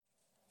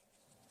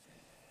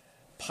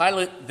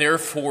Pilate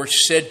therefore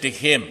said to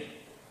him,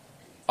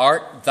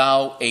 "Art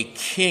thou a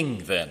king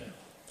then?"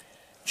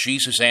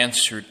 Jesus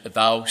answered,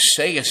 "Thou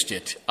sayest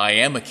it, I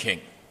am a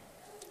king.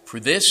 For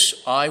this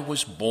I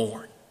was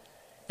born,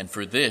 and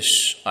for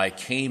this I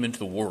came into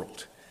the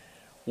world."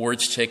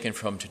 Words taken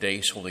from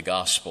today's Holy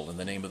Gospel, in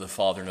the name of the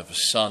Father, and of the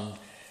Son,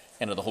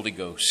 and of the Holy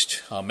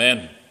Ghost.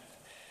 Amen.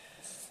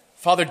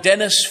 Father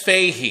Denis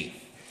Fahey,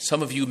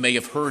 some of you may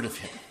have heard of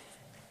him.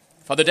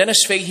 Father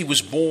Denis Fahey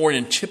was born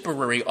in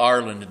Tipperary,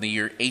 Ireland in the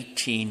year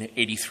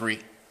 1883.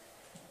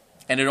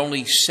 And at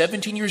only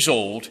 17 years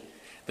old,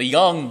 the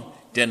young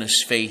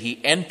Denis Fahey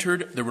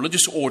entered the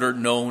religious order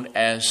known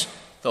as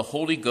the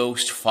Holy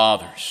Ghost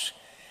Fathers.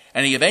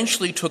 And he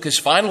eventually took his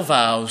final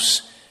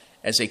vows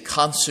as a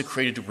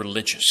consecrated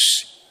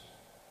religious.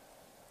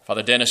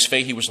 Father Denis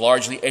Fahey was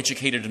largely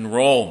educated in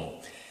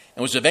Rome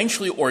and was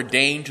eventually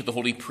ordained to the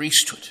holy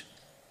priesthood.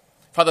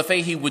 Father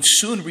Fahey would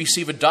soon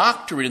receive a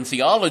doctorate in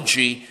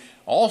theology,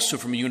 also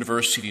from a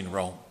university in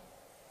Rome.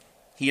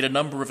 He had a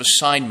number of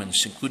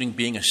assignments, including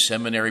being a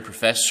seminary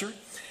professor,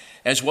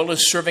 as well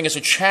as serving as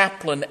a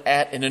chaplain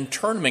at an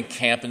internment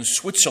camp in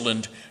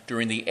Switzerland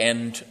during the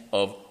end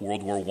of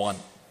World War I.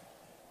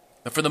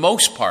 But for the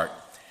most part,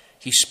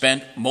 he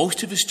spent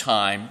most of his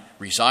time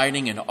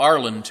residing in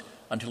Ireland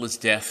until his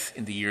death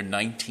in the year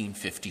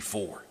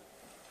 1954.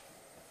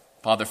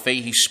 Father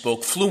Fahey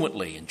spoke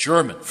fluently in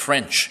German,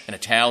 French, and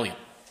Italian.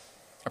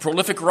 A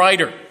prolific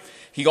writer,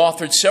 he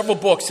authored several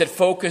books that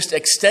focused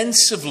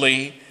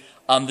extensively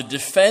on the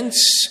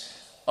defense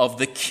of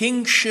the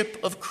kingship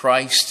of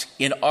Christ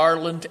in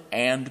Ireland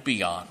and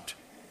beyond.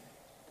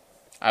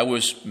 I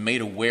was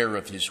made aware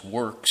of his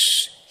works,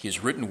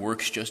 his written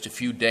works, just a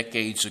few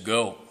decades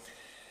ago.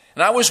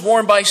 And I was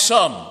warned by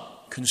some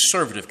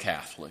conservative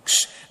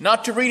Catholics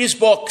not to read his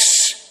books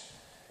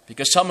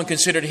because someone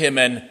considered him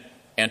an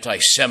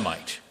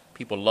anti-Semite.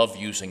 People love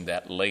using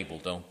that label,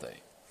 don't they?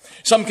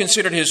 Some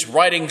considered his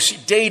writings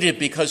dated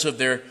because of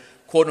their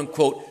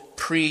quote-unquote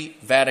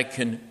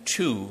pre-Vatican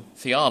II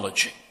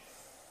theology.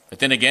 But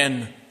then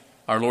again,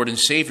 our Lord and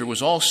Savior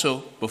was also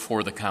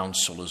before the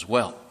council as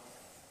well.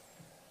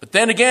 But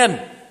then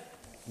again,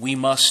 we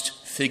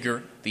must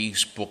figure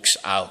these books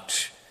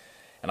out.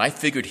 And I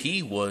figured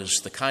he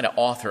was the kind of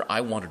author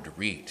I wanted to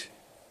read.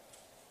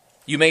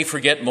 You may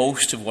forget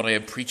most of what I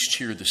have preached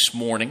here this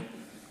morning,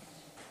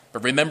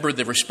 but remember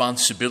the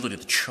responsibility,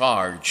 the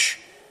charge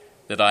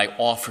that I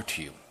offer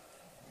to you.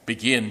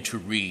 Begin to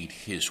read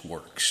his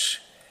works.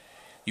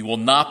 You will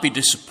not be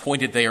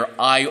disappointed. They are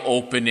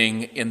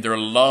eye-opening in their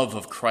love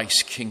of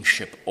Christ's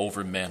kingship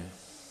over men.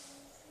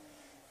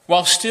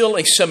 While still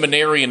a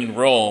seminarian in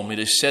Rome, it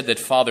is said that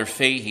Father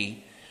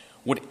Fahey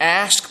would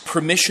ask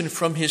permission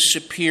from his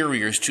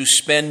superiors to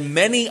spend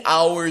many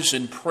hours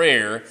in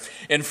prayer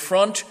in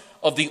front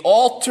of the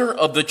altar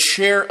of the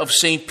chair of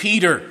St.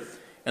 Peter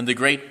and the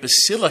great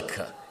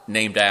basilica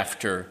named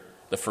after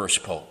the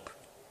first pope.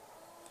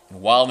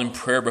 And while in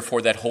prayer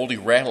before that holy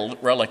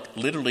relic,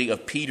 literally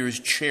of Peter's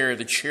chair,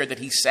 the chair that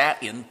he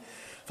sat in,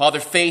 Father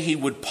Fahey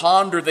would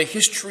ponder the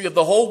history of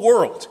the whole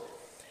world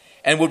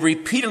and would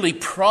repeatedly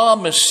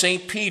promise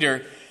St.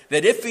 Peter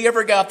that if he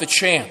ever got the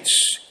chance,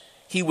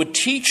 he would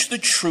teach the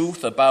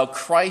truth about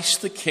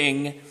Christ the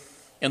King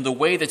in the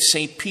way that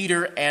St.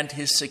 Peter and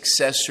his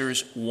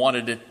successors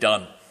wanted it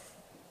done.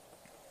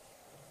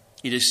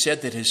 It is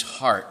said that his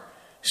heart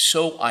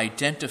so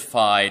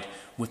identified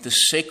with the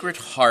sacred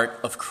heart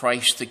of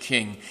Christ the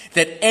King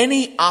that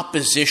any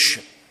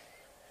opposition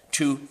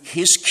to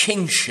his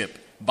kingship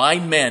by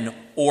men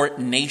or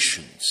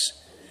nations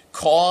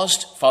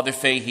caused Father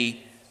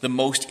Fahey the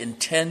most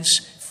intense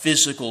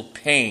physical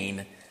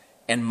pain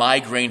and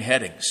migraine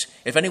headaches.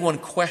 If anyone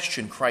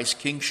questioned Christ's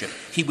kingship,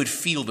 he would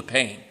feel the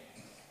pain.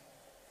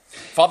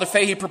 Father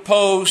Fahey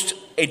proposed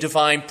a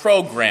divine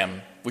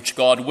program, which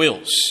God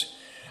wills,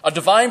 a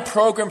divine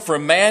program for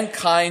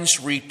mankind's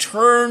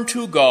return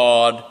to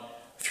God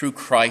through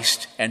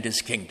Christ and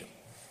his kingdom.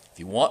 If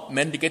you want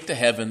men to get to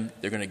heaven,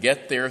 they're going to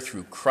get there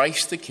through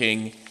Christ the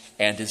King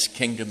and his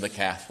kingdom, the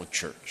Catholic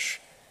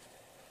Church.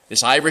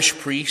 This Irish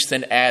priest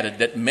then added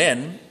that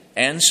men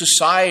and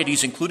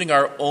societies, including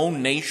our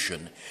own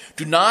nation,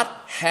 do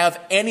not have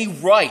any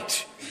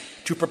right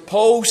to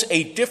propose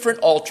a different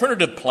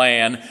alternative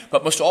plan,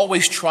 but must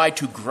always try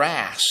to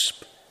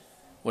grasp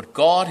what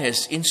God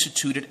has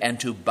instituted and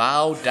to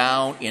bow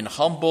down in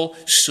humble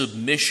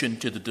submission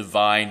to the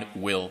divine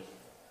will.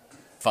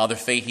 Father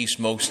Fahey's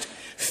most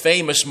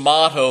famous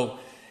motto,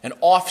 an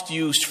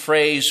oft-used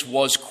phrase,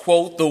 was,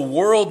 quote, "The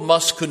world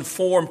must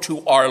conform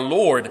to our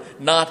Lord,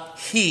 not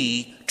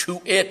he to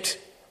it,"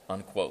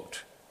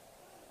 unquote.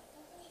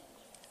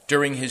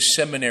 During his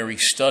seminary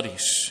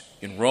studies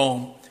in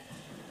Rome,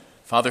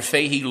 Father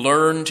Fahey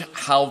learned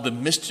how the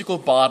mystical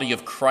body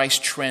of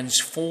Christ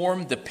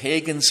transformed the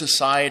pagan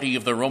society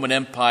of the Roman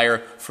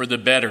Empire for the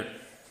better.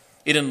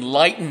 It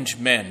enlightened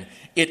men.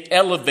 It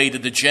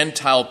elevated the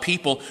Gentile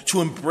people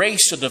to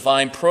embrace a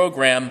divine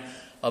program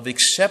of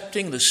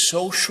accepting the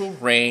social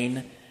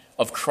reign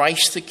of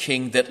Christ the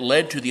King that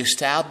led to the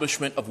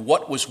establishment of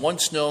what was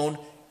once known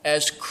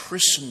as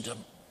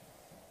Christendom.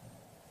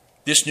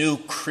 This new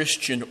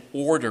Christian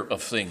order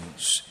of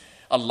things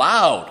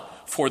allowed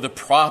for the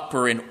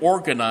proper and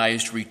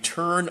organized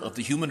return of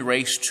the human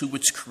race to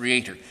its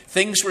Creator.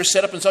 Things were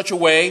set up in such a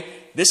way,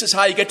 this is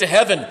how you get to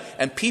heaven,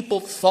 and people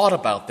thought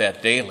about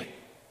that daily.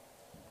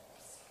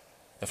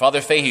 The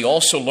Father Fahey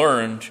also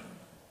learned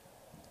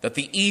that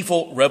the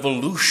evil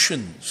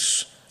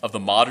revolutions of the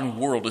modern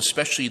world,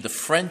 especially the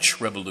French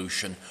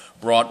Revolution,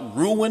 brought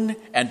ruin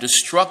and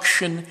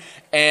destruction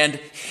and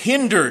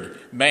hindered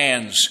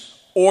man's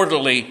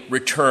orderly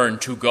return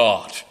to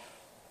God.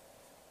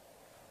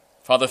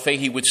 Father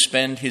Fahey would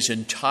spend his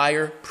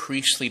entire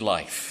priestly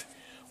life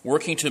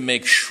working to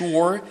make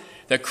sure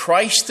that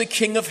Christ the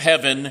King of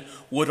heaven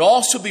would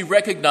also be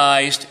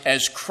recognized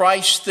as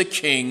Christ the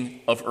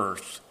King of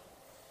earth.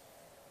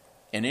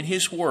 And in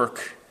his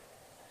work,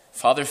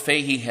 Father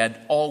Fahey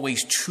had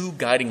always two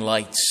guiding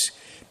lights,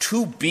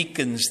 two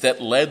beacons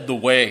that led the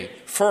way.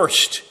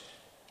 First,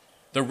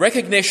 the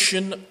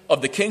recognition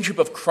of the kingship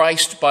of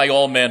Christ by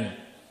all men.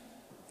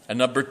 And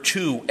number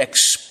two,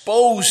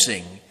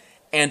 exposing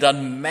and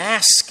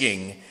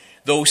unmasking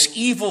those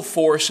evil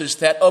forces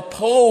that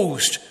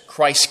opposed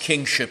Christ's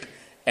kingship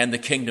and the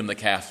kingdom of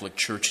the Catholic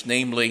Church,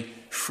 namely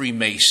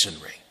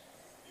Freemasonry.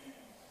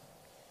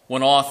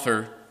 One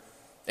author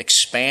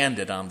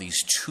expanded on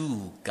these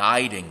two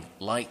guiding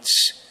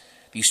lights,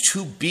 these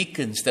two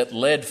beacons that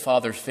led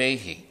Father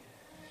Fahey.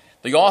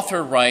 The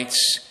author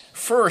writes,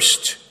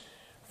 first,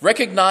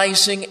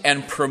 recognizing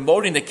and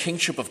promoting the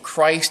kingship of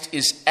Christ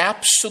is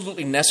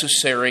absolutely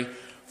necessary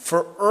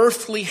for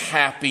earthly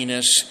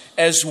happiness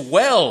as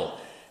well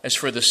as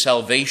for the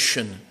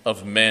salvation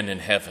of men in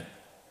heaven.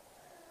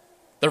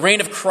 The reign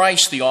of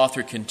Christ, the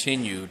author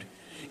continued,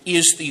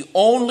 is the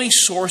only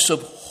source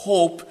of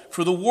hope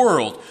for the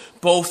world,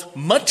 both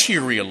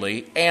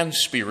materially and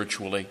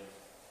spiritually.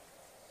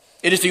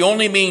 It is the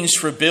only means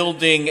for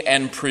building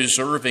and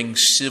preserving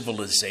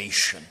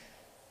civilization.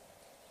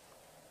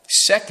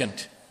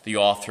 Second, the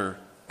author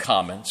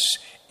comments,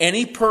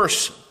 any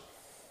person,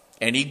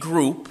 any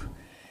group,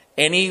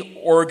 any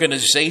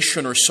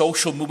organization or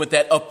social movement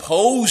that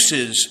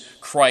opposes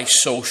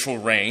Christ's social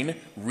reign,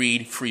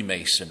 read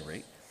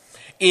Freemasonry,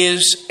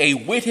 is a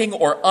witting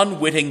or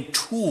unwitting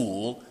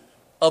tool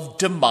of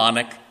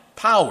demonic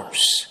powers.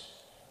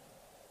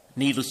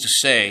 Needless to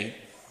say,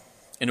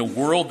 in a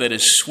world that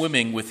is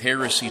swimming with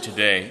heresy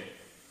today,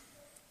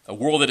 a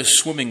world that is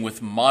swimming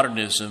with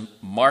modernism,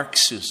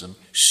 Marxism,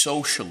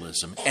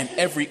 socialism, and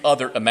every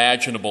other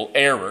imaginable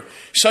error,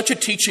 such a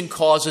teaching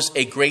causes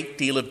a great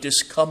deal of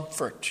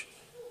discomfort.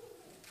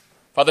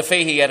 Father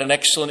Fahey had an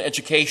excellent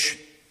education,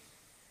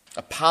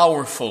 a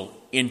powerful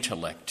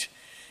intellect,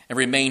 and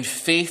remained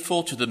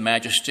faithful to the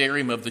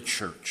magisterium of the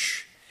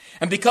church.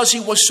 And because he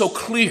was so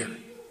clear,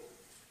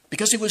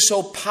 because he was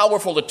so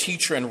powerful a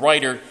teacher and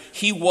writer,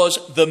 he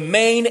was the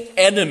main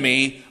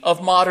enemy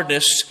of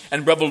modernists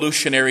and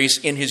revolutionaries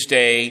in his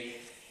day,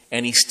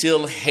 and he's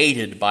still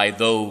hated by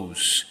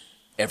those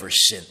ever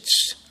since.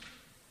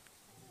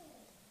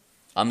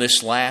 On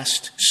this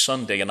last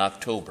Sunday in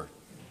October,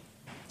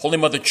 Holy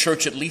Mother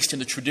Church, at least in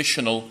the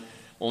traditional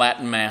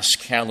Latin Mass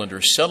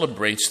calendar,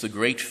 celebrates the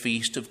great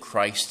feast of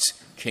Christ's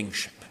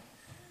kingship.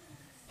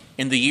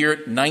 In the year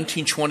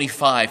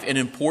 1925, an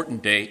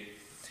important date,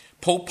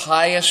 Pope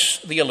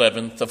Pius XI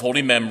of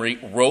holy memory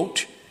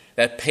wrote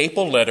that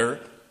papal letter,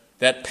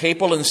 that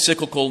papal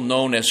encyclical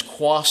known as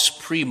Quas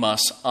Primas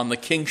on the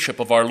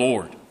kingship of our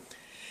Lord.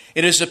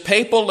 It is a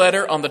papal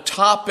letter on the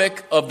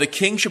topic of the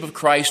kingship of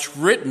Christ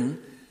written,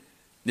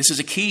 this is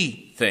a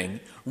key thing,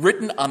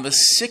 written on the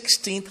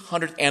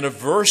 1600th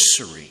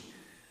anniversary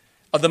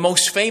of the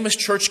most famous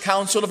church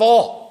council of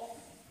all,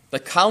 the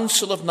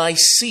Council of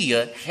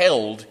Nicaea,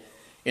 held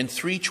in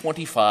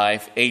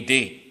 325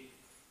 AD.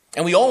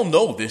 And we all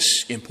know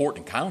this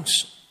important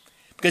council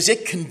because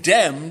it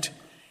condemned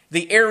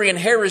the Arian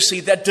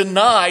heresy that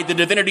denied the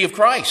divinity of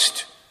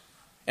Christ.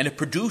 And it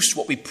produced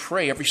what we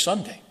pray every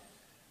Sunday,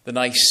 the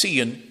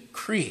Nicene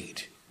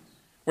Creed,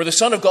 where the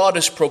Son of God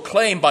is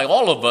proclaimed by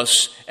all of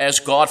us as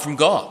God from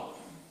God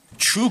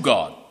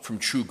from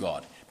true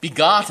God,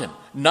 begotten,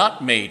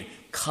 not made,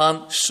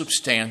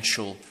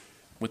 consubstantial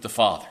with the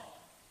Father.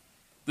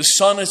 The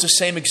Son is the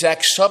same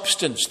exact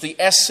substance, the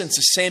essence,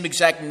 the same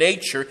exact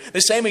nature,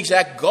 the same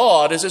exact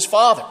God as his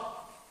Father.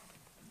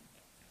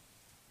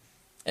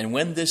 And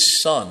when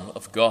this Son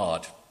of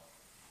God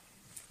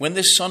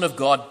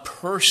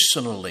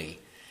personally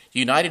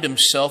united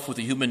himself with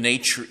the human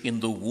nature in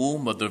the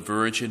womb of the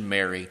Virgin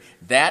Mary,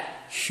 that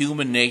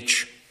human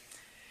nature,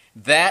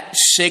 that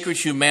sacred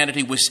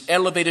humanity was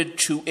elevated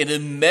to an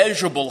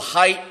immeasurable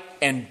height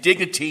and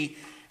dignity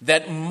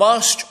that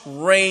must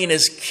reign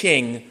as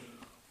king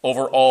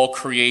over all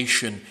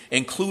creation,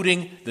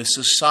 including the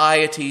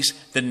societies,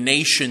 the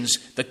nations,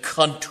 the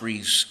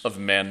countries of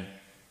men.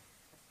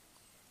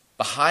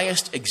 The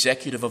highest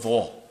executive of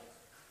all,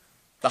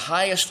 the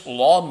highest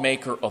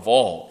lawmaker of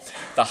all,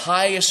 the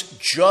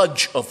highest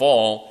judge of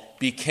all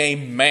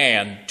became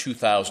man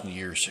 2,000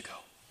 years ago.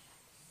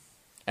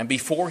 And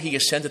before he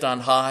ascended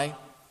on high,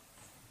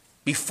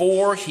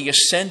 Before he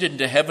ascended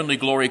into heavenly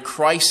glory,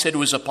 Christ said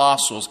to his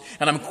apostles,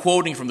 and I'm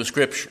quoting from the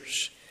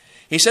scriptures,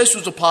 he says to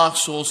his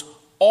apostles,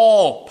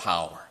 all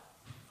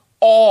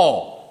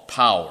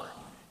power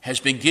has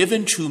been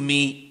given to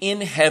me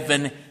in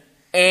heaven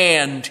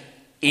and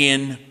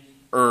in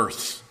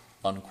earth,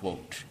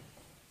 unquote.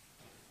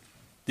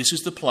 This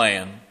is the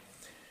plan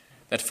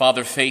that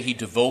Father Fahey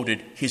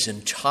devoted his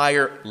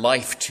entire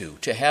life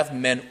to have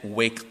men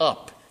wake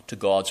up to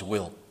God's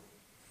will.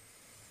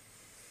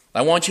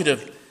 I want you to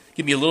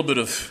give me a little bit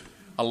of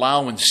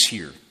allowance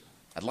here.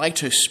 I'd like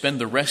to spend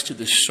the rest of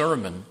this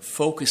sermon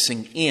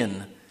focusing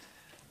in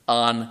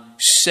on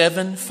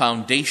 7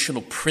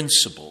 foundational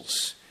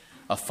principles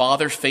of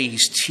Father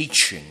Fahey's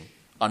teaching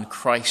on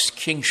Christ's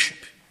kingship.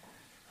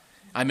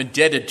 I'm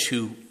indebted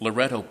to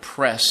Loretto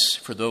Press,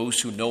 for those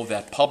who know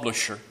that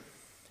publisher,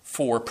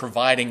 for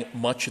providing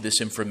much of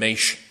this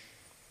information.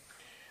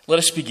 Let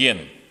us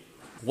begin.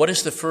 What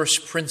is the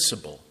first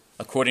principle,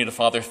 according to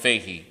Father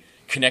Fahey,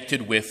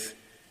 connected with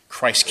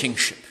Christ's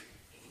kingship?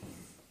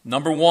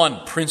 Number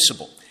 1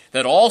 principle,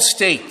 that all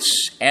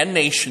states and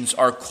nations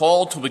are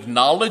called to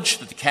acknowledge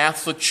that the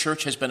Catholic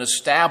Church has been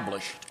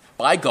established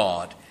by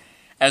God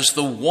as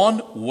the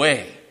one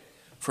way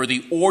for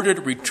the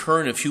ordered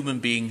return of human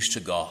beings to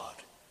God.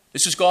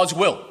 This is God's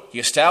will. He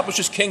established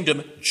his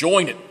kingdom,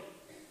 join it.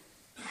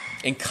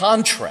 In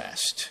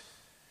contrast,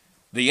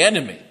 the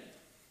enemy,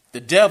 the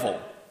devil,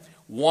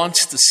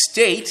 wants the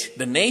state,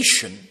 the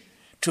nation,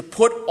 to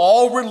put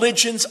all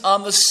religions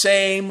on the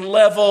same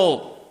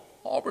level.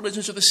 All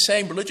religions are the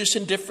same, religious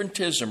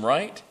indifferentism,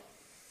 right?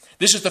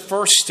 This is the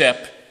first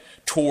step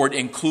toward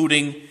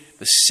including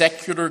the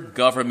secular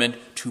government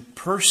to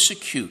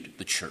persecute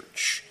the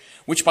church,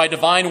 which by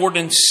divine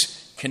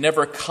ordinance can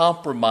never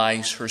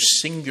compromise her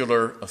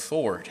singular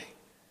authority.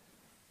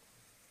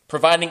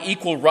 Providing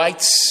equal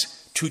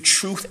rights to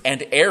truth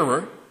and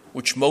error,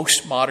 which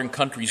most modern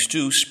countries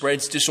do,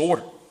 spreads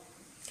disorder.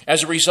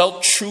 As a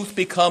result, truth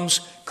becomes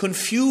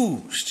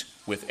confused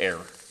with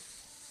error.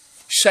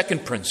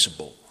 Second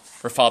principle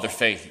for Father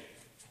Fahey.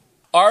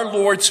 Our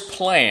Lord's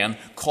plan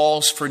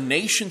calls for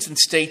nations and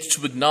states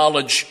to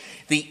acknowledge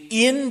the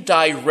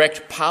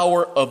indirect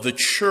power of the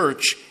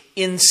church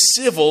in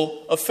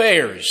civil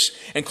affairs,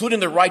 including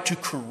the right to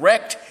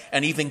correct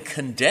and even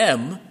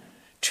condemn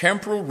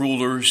temporal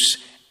rulers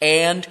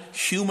and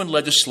human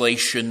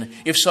legislation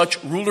if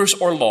such rulers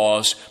or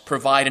laws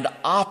provide an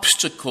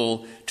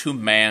obstacle to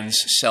man's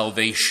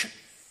salvation.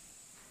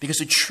 Because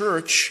the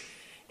church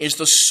is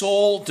the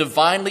sole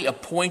divinely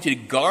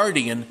appointed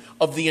guardian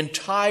of the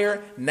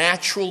entire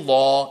natural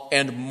law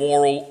and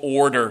moral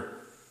order.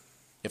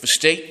 If a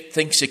state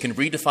thinks it can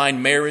redefine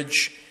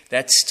marriage,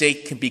 that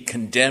state can be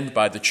condemned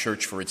by the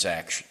church for its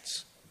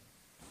actions.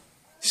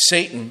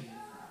 Satan,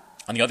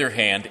 on the other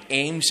hand,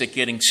 aims at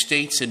getting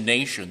states and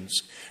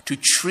nations to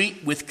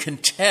treat with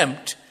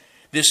contempt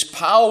this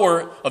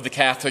power of the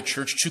Catholic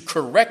Church to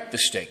correct the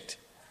state.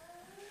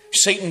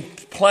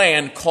 Satan's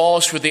plan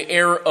calls for the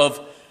error of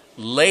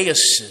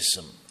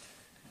laicism,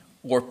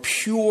 or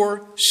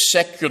pure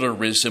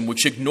secularism,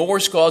 which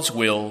ignores God's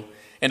will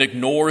and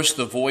ignores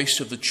the voice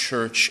of the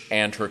church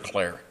and her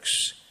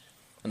clerics.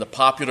 In the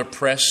popular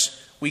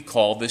press, we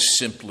call this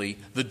simply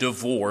the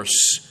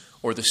divorce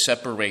or the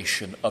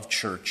separation of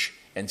church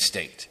and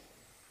state.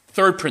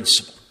 Third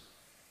principle,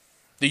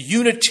 the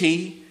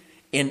unity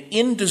and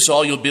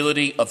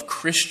indissolubility of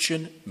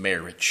Christian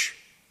marriage,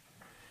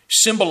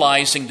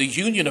 symbolizing the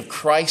union of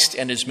Christ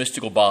and his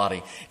mystical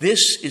body.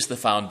 This is the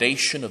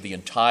foundation of the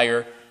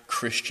entire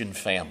Christian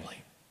family.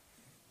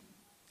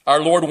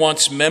 Our Lord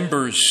wants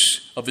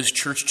members of his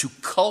church to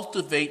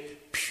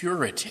cultivate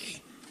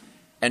purity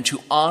and to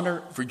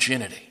honor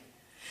virginity.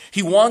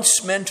 He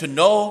wants men to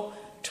know,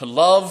 to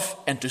love,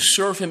 and to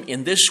serve him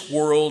in this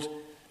world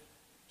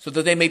so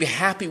that they may be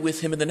happy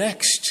with him in the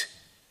next.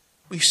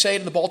 We say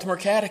it in the Baltimore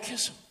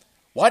Catechism.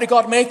 Why did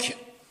God make you?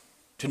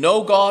 To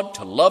know God,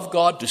 to love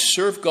God, to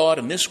serve God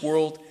in this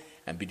world,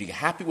 and be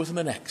happy with him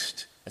in the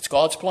next. That's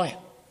God's plan.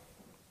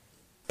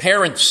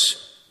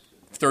 Parents,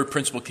 third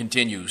principle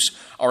continues,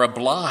 are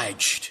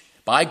obliged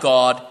by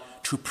God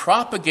to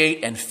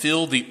propagate and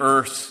fill the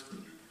earth.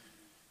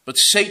 But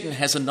Satan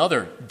has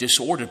another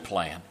disordered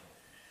plan.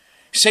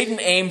 Satan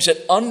aims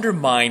at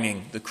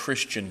undermining the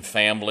Christian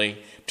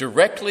family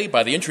directly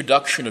by the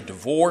introduction of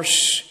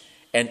divorce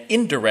and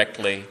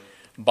indirectly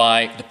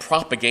by the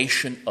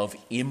propagation of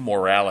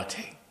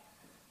immorality,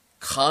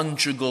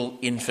 conjugal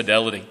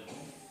infidelity,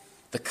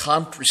 the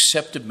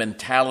contraceptive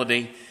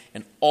mentality,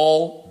 and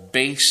all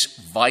base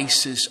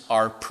vices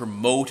are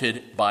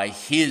promoted by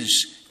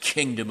his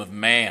kingdom of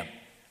man.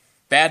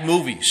 Bad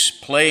movies,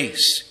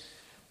 plays,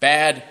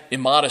 bad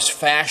immodest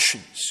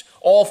fashions,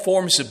 all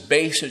forms of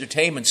base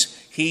entertainments.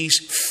 He's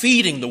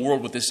feeding the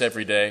world with this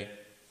every day.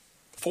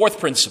 Fourth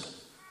principle,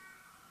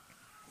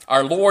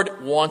 our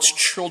Lord wants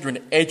children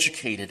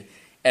educated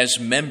as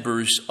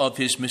members of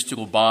his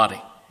mystical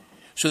body,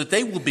 so that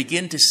they will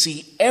begin to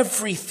see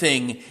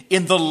everything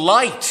in the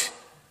light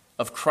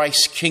of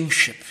Christ's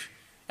kingship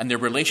and their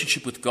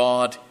relationship with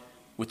God,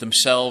 with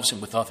themselves,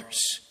 and with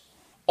others.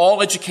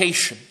 All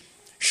education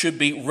should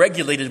be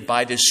regulated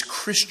by this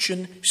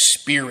Christian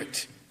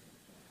spirit.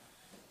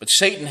 But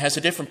Satan has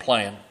a different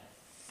plan.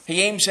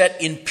 He aims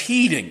at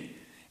impeding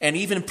and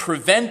even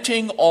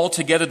preventing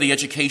altogether the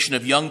education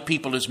of young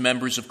people as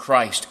members of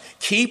Christ.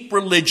 Keep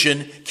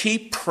religion,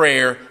 keep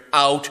prayer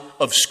out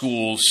of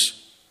schools.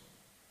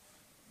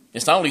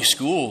 It's not only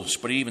schools,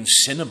 but even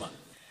cinema,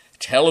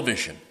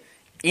 television,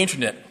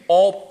 internet.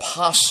 All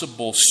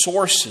possible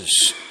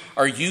sources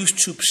are used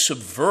to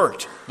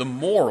subvert the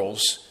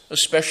morals,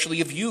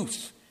 especially of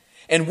youth.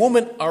 And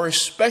women are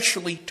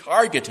especially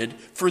targeted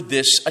for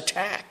this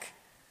attack.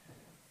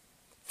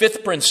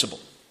 Fifth principle.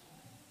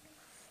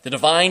 The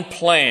divine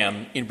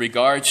plan in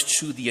regards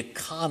to the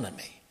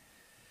economy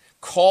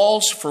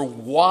calls for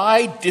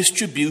wide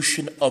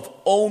distribution of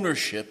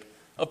ownership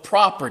of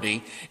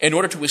property in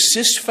order to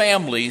assist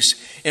families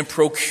in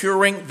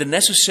procuring the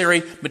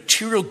necessary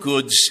material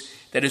goods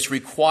that is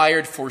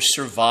required for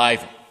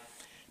survival.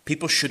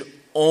 People should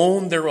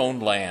own their own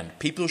land.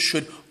 People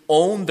should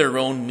own their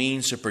own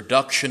means of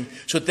production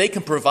so that they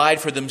can provide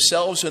for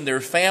themselves and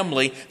their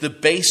family the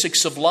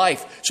basics of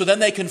life. So then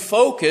they can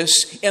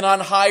focus in on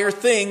higher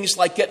things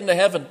like getting to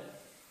heaven.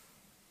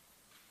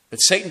 But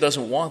Satan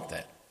doesn't want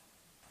that.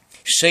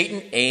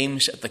 Satan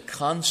aims at the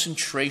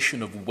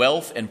concentration of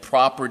wealth and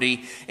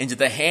property into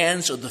the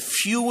hands of the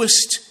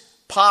fewest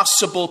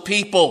possible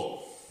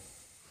people,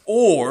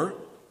 or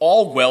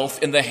all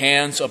wealth in the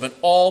hands of an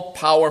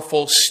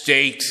all-powerful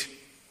state.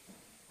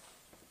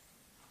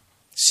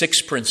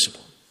 Sixth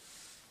principle.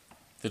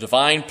 The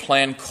divine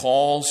plan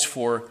calls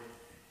for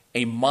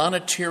a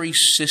monetary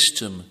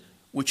system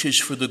which is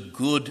for the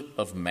good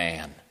of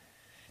man,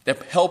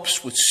 that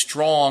helps with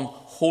strong,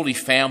 holy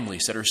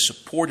families that are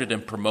supported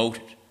and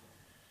promoted.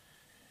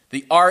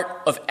 The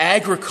art of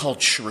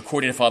agriculture,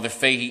 according to Father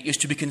Fahey, is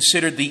to be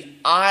considered the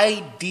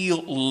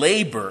ideal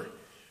labor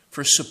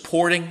for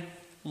supporting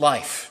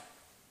life.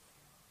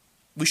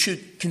 We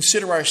should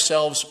consider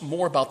ourselves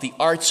more about the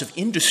arts of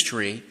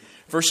industry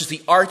versus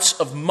the arts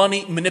of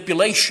money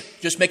manipulation,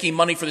 just making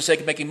money for the sake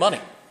of making money.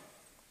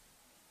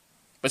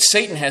 But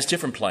Satan has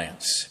different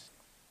plans.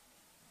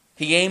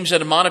 He aims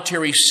at a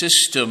monetary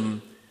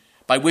system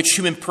by which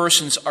human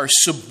persons are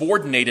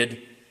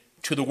subordinated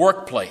to the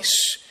workplace,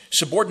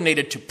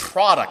 subordinated to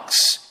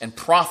products and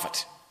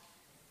profit.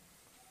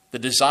 The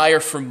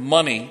desire for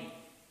money,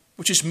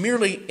 which is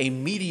merely a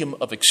medium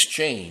of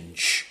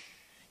exchange,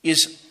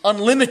 is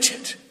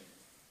unlimited.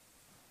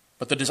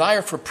 But the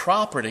desire for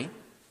property,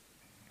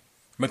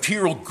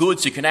 material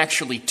goods you can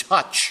actually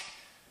touch,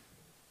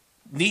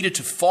 needed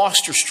to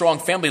foster strong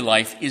family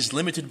life, is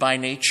limited by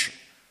nature.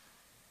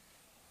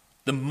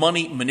 The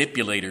money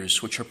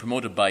manipulators, which are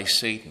promoted by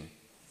Satan,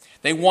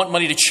 they want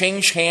money to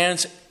change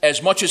hands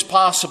as much as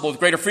possible with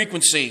greater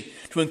frequency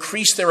to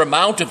increase their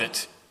amount of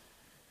it.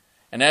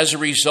 And as a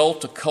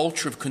result, a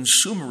culture of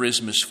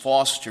consumerism is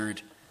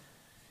fostered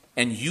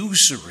and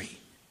usury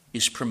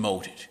is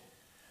promoted,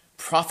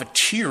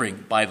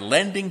 profiteering by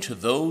lending to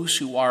those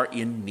who are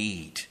in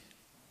need.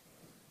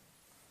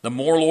 The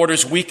moral order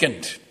is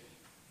weakened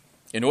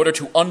in order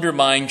to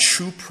undermine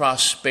true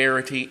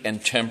prosperity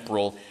and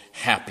temporal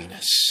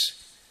happiness.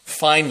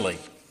 Finally,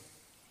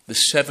 the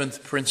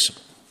seventh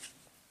principle.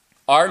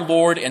 Our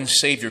Lord and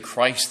Savior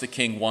Christ the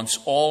King wants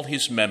all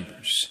his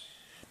members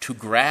to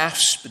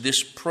grasp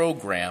this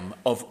program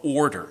of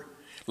order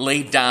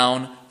laid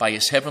down by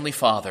his Heavenly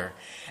Father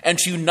and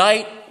to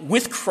unite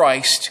with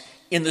Christ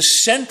in the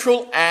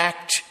central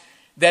act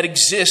that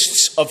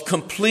exists of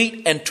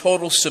complete and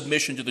total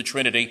submission to the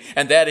Trinity,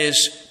 and that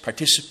is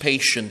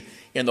participation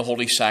in the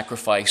holy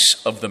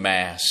sacrifice of the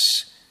Mass.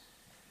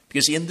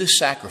 Because in this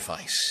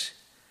sacrifice,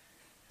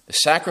 the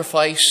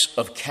sacrifice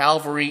of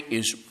Calvary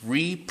is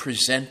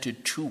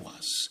represented to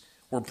us.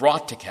 We're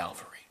brought to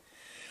Calvary.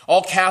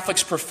 All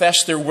Catholics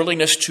profess their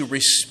willingness to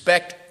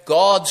respect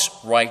God's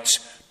rights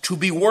to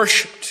be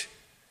worshipped,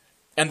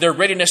 and their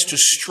readiness to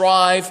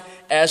strive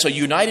as a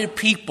united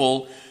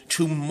people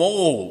to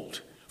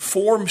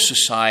form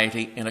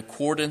society in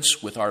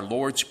accordance with our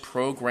Lord's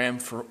program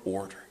for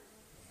order.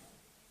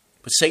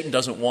 But Satan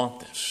doesn't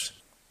want this.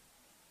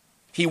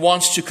 He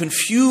wants to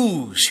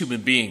confuse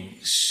human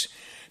beings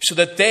so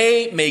that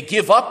they may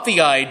give up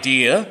the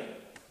idea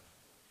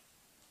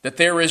that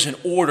there is an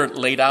order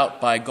laid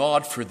out by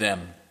God for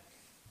them,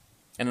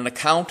 and an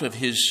account of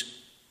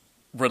his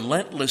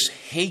relentless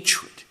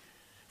hatred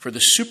for the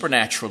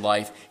supernatural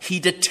life. He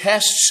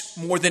detests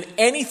more than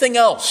anything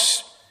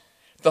else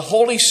the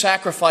holy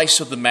sacrifice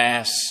of the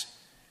Mass.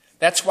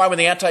 That's why when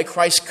the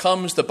Antichrist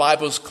comes, the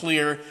Bible is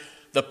clear,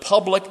 the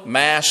public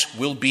Mass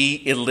will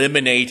be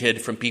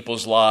eliminated from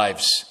people's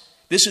lives.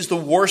 This is the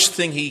worst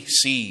thing he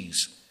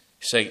sees,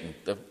 Satan,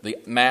 the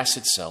Mass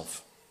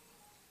itself.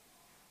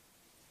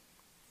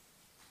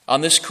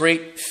 On this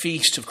great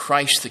feast of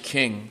Christ the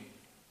King,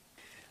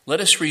 let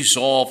us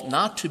resolve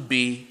not to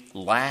be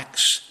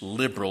lax,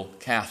 liberal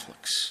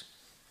Catholics,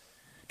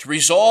 to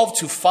resolve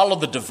to follow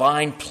the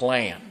divine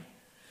plan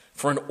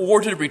for an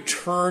ordered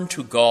return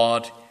to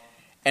God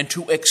and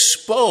to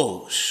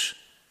expose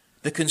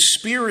the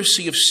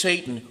conspiracy of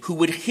Satan who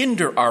would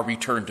hinder our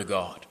return to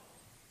God.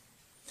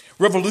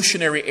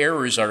 Revolutionary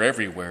errors are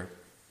everywhere,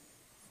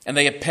 and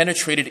they have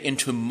penetrated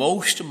into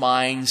most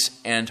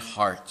minds and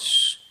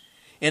hearts.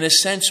 In a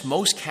sense,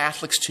 most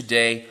Catholics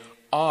today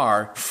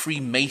are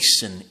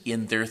Freemason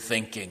in their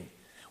thinking.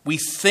 We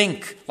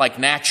think like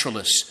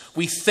naturalists.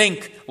 We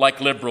think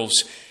like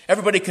liberals.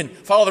 Everybody can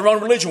follow their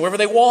own religion wherever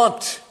they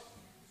want.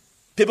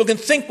 People can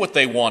think what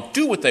they want,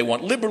 do what they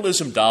want.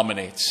 Liberalism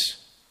dominates.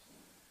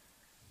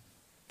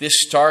 This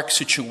stark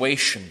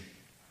situation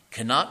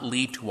cannot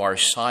lead to our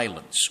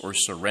silence or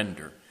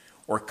surrender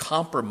or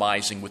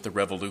compromising with the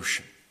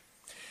revolution.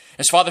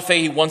 As Father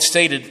Fahey once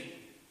stated,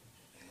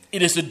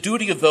 it is the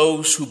duty of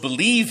those who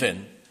believe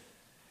in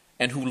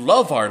and who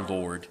love our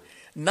Lord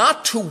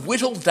not to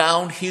whittle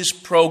down his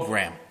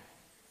program,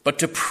 but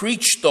to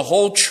preach the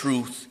whole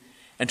truth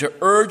and to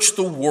urge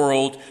the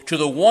world to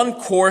the one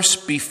course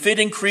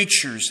befitting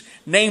creatures,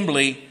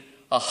 namely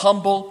a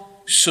humble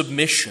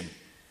submission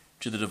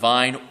to the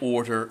divine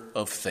order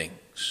of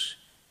things.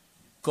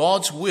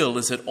 God's will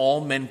is that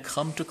all men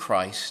come to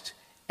Christ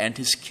and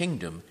his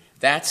kingdom.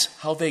 That's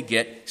how they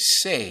get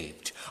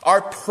saved.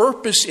 Our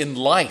purpose in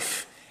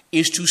life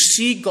is to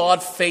see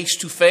God face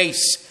to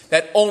face.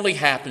 That only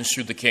happens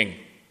through the King.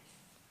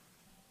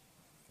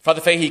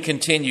 Father Fahey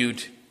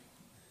continued,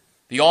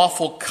 the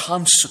awful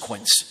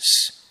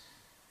consequences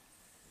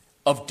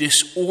of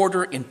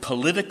disorder in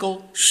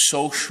political,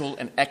 social,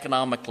 and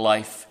economic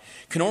life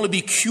can only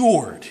be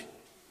cured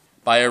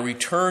by a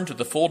return to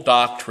the full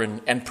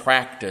doctrine and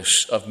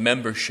practice of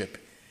membership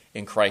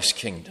in Christ's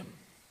kingdom.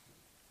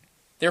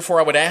 Therefore,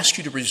 I would ask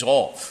you to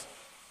resolve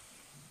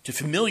to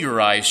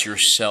familiarize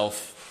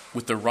yourself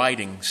with the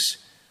writings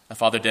of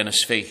Father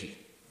Dennis Fahey,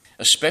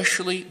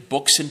 especially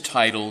books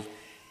entitled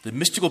The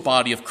Mystical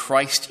Body of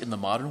Christ in the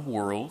Modern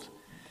World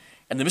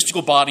and The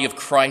Mystical Body of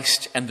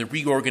Christ and the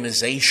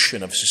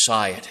Reorganization of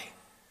Society.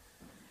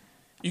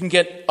 You can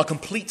get a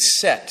complete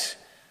set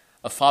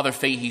of Father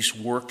Fahey's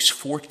works,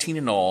 14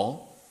 in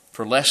all,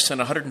 for less than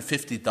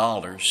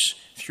 $150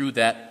 through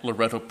that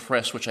Loretto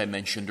Press, which I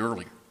mentioned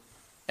earlier.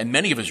 And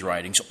many of his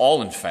writings,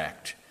 all in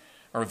fact,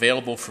 are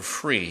available for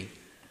free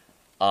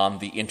on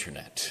the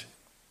internet.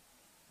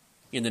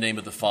 In the name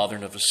of the Father,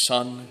 and of the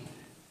Son,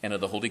 and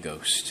of the Holy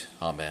Ghost.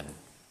 Amen.